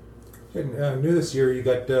 And new this year, you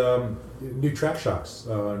got new track shocks,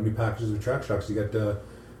 new packages of track shocks. You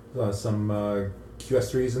got some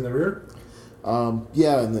QS3s in the rear.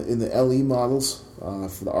 In the LE models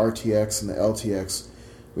for the RTX and the LTX,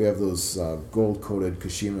 we have those gold-coated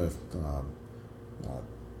Kashima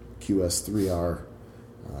QS3R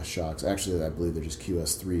shocks. Actually, I believe they're just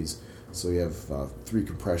QS3s. So you have 3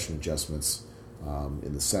 compression adjustments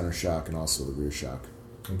in the center shock and also the rear shock.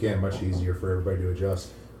 Again, much easier for everybody to adjust.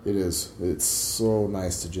 It is. It's so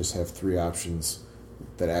nice to just have 3 options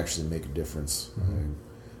that actually make a difference. Mm-hmm.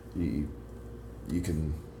 I mean, you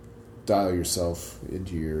can dial yourself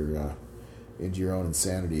into your own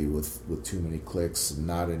insanity with too many clicks and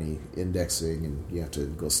not any indexing, and you have to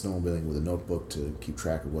go snowmobiling with a notebook to keep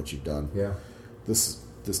track of what you've done. Yeah. This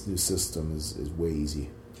new system is way easy.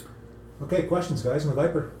 Okay, questions, guys, on the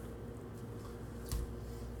Viper?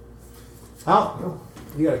 Al,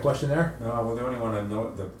 you got a question there? Well, the only one I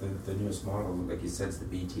know, the newest model, like you said, is the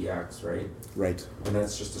BTX, right? Right. And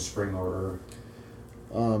that's just a spring order.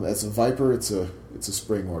 As a Viper, it's a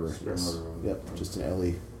spring order. Spring order. Yep, just an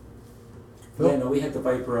LE. Yeah, no, we had the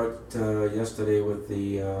Viper out yesterday with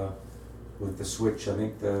the switch. I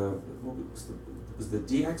think was the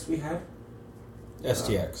DX we had?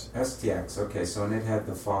 STX. STX. Okay, so and it had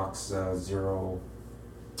the Fox Zero.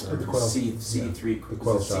 The coil. C3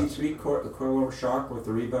 C3 coil shock with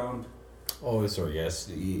the rebound. Oh, sorry, yes.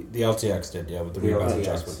 The LTX did, yeah, with the The rebound LTX,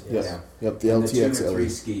 adjustment. yeah. Yep, the And LTX the 2 3 LE.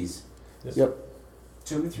 skis. Yes. Yep,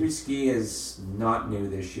 2 3 ski is not new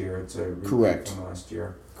this year. It's a repeat Correct. from last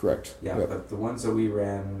year. correct. Yeah, Yep. but the ones that we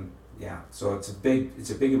ran, yeah. So it's a big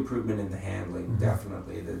improvement in the handling. Mhm.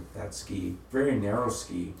 Definitely that ski, very narrow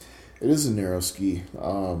ski. It is a narrow ski.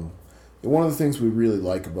 And one of the things we really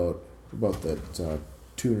like about that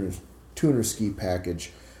tuner ski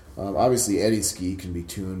package, obviously any ski can be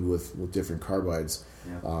tuned with different carbides,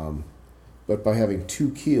 Yeah. but by having 2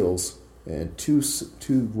 keels and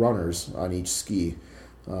two runners on each ski,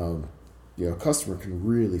 a customer can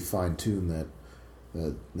really fine tune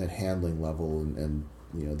that handling level and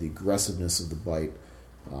the aggressiveness of the bite,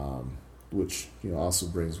 which also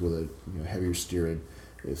brings with it heavier steering.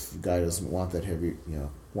 If the guy doesn't want that heavy,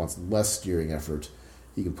 wants less steering effort,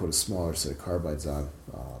 he can put a smaller set of carbides on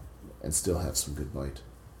and still have some good bite.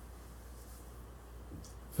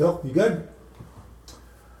 Phil, you good?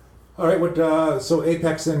 All right. What? So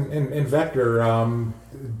Apex and Vector,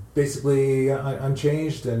 basically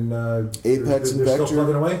unchanged, and Apex they're and still Vector,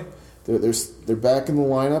 plugging away. They're back in the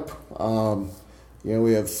lineup.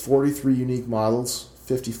 We have 43 unique models,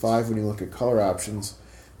 55 when you look at color options,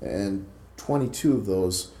 and 22 of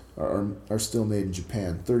those are still made in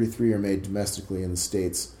Japan. 33 are made domestically in the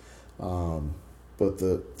States. But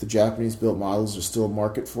the Japanese-built models are still a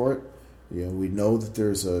market for it. We know that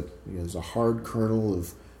there's a hard kernel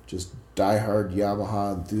of just die-hard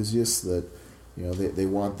Yamaha enthusiasts that they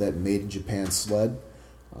want that made in Japan sled.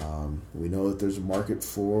 We know that there's a market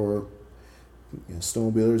for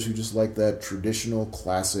snowmobilers who just like that traditional,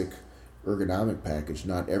 classic, ergonomic package.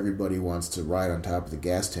 Not everybody wants to ride on top of the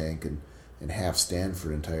gas tank and half stand for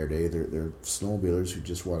an entire day. They're snowmobilers who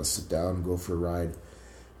just want to sit down and go for a ride.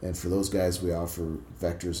 And for those guys, we offer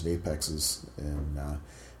Vectors and Apexes. And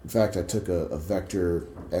in fact, I took a Vector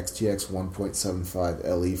XTX 1.75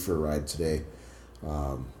 LE for a ride today.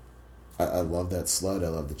 I love that sled. I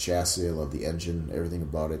love the chassis. I love the engine. Everything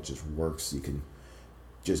about it just works. You can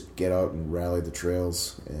just get out and rally the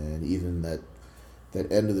trails. And even that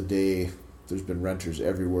end of the day, there's been renters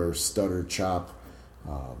everywhere, stutter, chop.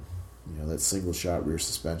 That single shot rear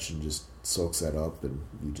suspension just soaks that up, and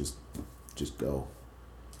you just go.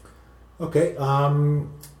 Okay.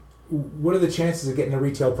 What are the chances of getting a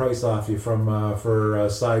retail price off you for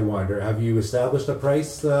Sidewinder? Have you established a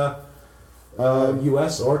price,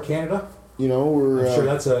 U.S. or Canada? We're I'm sure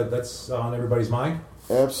that's on everybody's mind.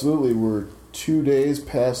 Absolutely. We're 2 days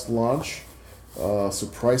past launch, so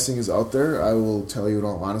pricing is out there. I will tell you in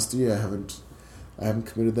all honesty, I haven't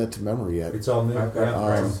committed that to memory yet. It's all new. I've got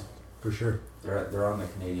price. For sure. They're on the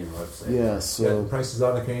Canadian website. Yeah, so the price is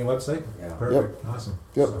on the Canadian website? Yeah. Perfect. Yep. Awesome.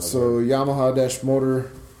 Yep. So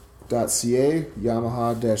Yamaha-motor.ca,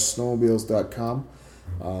 Yamaha-snowmobiles.com.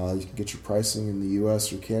 You can get your pricing in the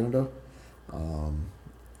U.S. or Canada. I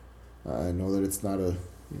know that it's not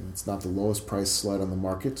the lowest price sled on the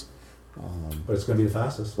market. But it's going to be the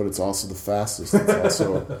fastest. But it's also the fastest. It's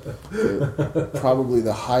also probably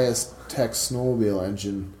the highest tech snowmobile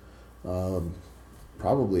engine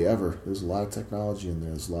probably ever. There's a lot of technology in there.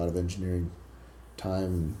 There's a lot of engineering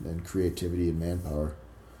time and creativity and manpower.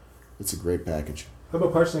 It's a great package. How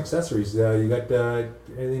about parts and accessories? You got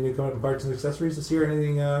anything new coming up in parts and accessories this year?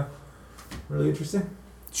 Anything really interesting?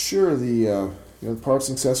 Sure. The parts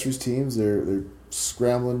and accessories teams, they're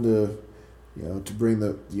scrambling to bring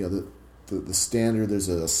the standard. There's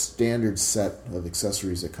a standard set of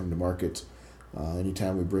accessories that come to market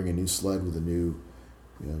anytime we bring a new sled with a new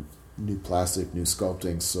plastic, new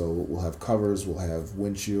sculpting. So we'll have covers, we'll have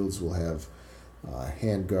windshields, we'll have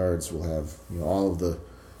hand guards, we'll have all of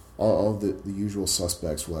the usual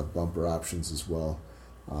suspects. We'll have bumper options as well,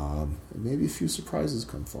 and maybe a few surprises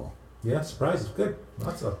come fall. Yeah, surprises, good.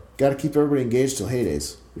 Lots of. Got to keep everybody engaged till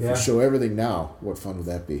heydays. If Yeah. we show everything now, what fun would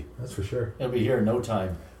that be? That's for sure. It'll be here in no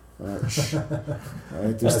time. All right,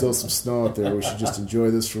 there's still some snow out there. We should just enjoy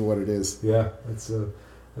this for what it is. Yeah, let's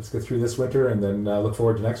get through this winter and then look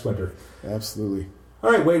forward to next winter. Absolutely.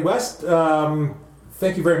 All right, Wade West,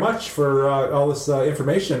 thank you very much for all this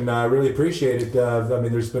information. I really appreciate it.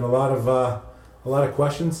 There's been a lot of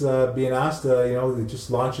questions being asked. Just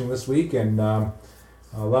launching this week, and a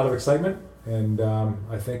lot of excitement. And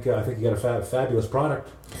I think you got a fabulous product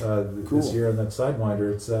this year on that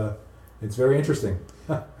Sidewinder. It's very interesting.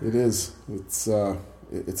 It is. It's a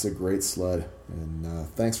great sled, and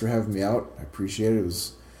thanks for having me out. I appreciate it. It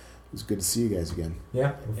was good to see you guys again.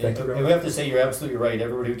 Yeah, well, thank you very And much. we have to say you're absolutely right.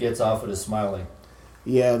 Everybody who gets off it is smiling.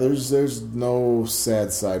 Yeah, there's no sad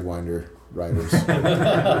Sidewinder riders.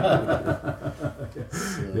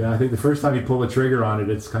 Yeah, I think the first time you pull the trigger on it,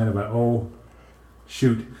 it's kind of an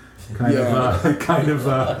shoot kind of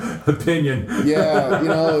opinion. Yeah,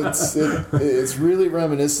 it's really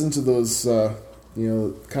reminiscent to those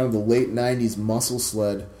kind of the late '90s muscle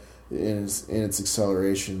sled in its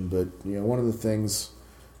acceleration. But one of the things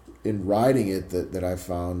in riding it that I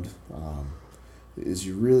found is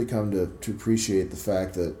you really come to appreciate the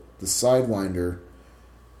fact that the Sidewinder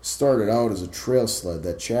started out as a trail sled.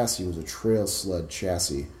 That chassis was a trail sled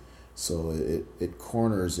chassis, so it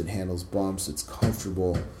corners, it handles bumps, it's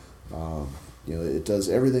comfortable. It does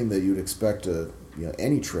everything that you'd expect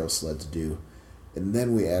any trail sled to do, and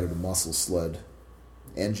then we added a muscle sled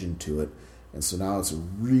engine to it, and so now it's a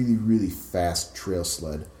really, really fast trail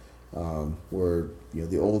sled. Where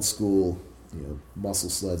the old school muscle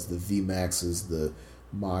sleds, the VMAXs, the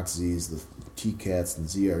Moxies, the T-Cats and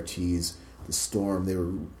ZRTs, the Storm, they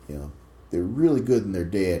were really good in their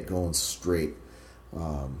day at going straight.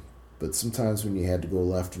 But sometimes when you had to go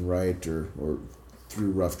left and right or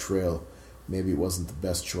through rough trail, maybe it wasn't the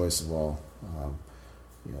best choice of all.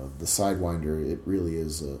 The Sidewinder, it really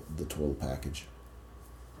is the total package.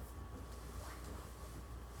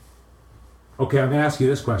 Okay, I'm going to ask you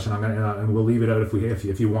this question. And we'll leave it out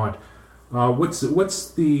if you want.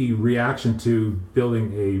 What's the reaction to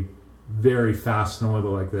building a very fast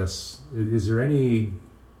snowmobile like this? Is there any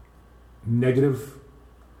negative?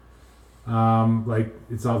 Like,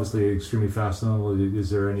 it's obviously an extremely fast snowmobile.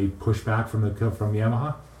 Is there any pushback from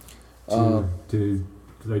Yamaha? To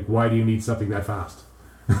like, why do you need something that fast?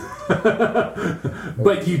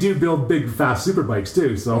 But you do build big, fast super bikes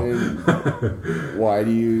too. So why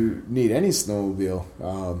do you need any snowmobile?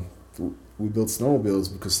 We build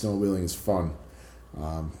snowmobiles because snowmobiling is fun.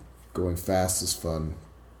 Going fast is fun.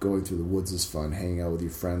 Going through the woods is fun. Hanging out with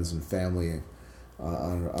your friends and family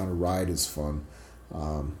on a ride is fun.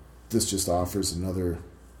 This just offers another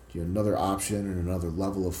option and another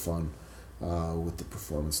level of fun with the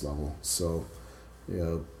performance level. So,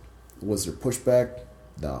 was there pushback?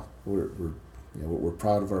 No. We're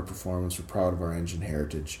proud of our performance. We're proud of our engine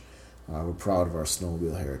heritage. We're proud of our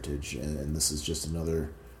snowmobile heritage, and this is just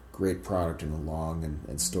another great product in a long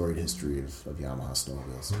and storied history of Yamaha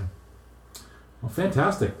snowmobiles. Well,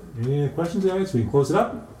 fantastic. Any questions, guys? We can close it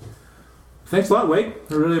up. Thanks a lot, Wade.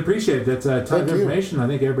 I really appreciate it. That's a ton of information. I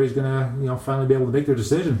think everybody's gonna, finally be able to make their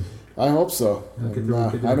decision. I hope so.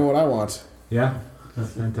 I know what I want. Yeah,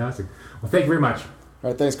 that's fantastic. Well, thank you very much. All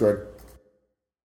right, thanks, Gord.